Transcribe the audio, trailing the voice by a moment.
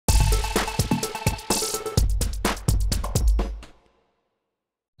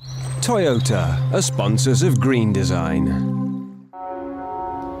Toyota are sponsors of Green Design.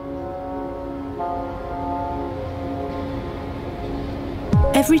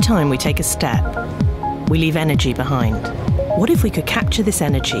 Every time we take a step, we leave energy behind. What if we could capture this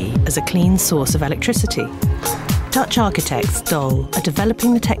energy as a clean source of electricity? Dutch architects Dole are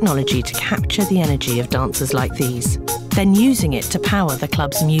developing the technology to capture the energy of dancers like these, then using it to power the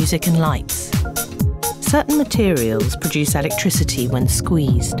club's music and lights. Certain materials produce electricity when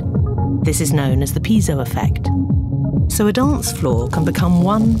squeezed. This is known as the piezo effect. So a dance floor can become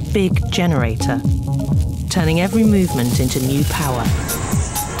one big generator, turning every movement into new power.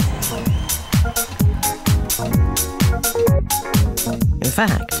 In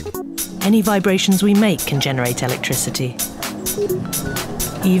fact, any vibrations we make can generate electricity.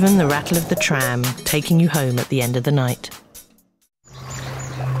 Even the rattle of the tram taking you home at the end of the night.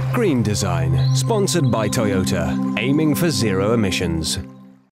 Green Design, sponsored by Toyota, aiming for zero emissions.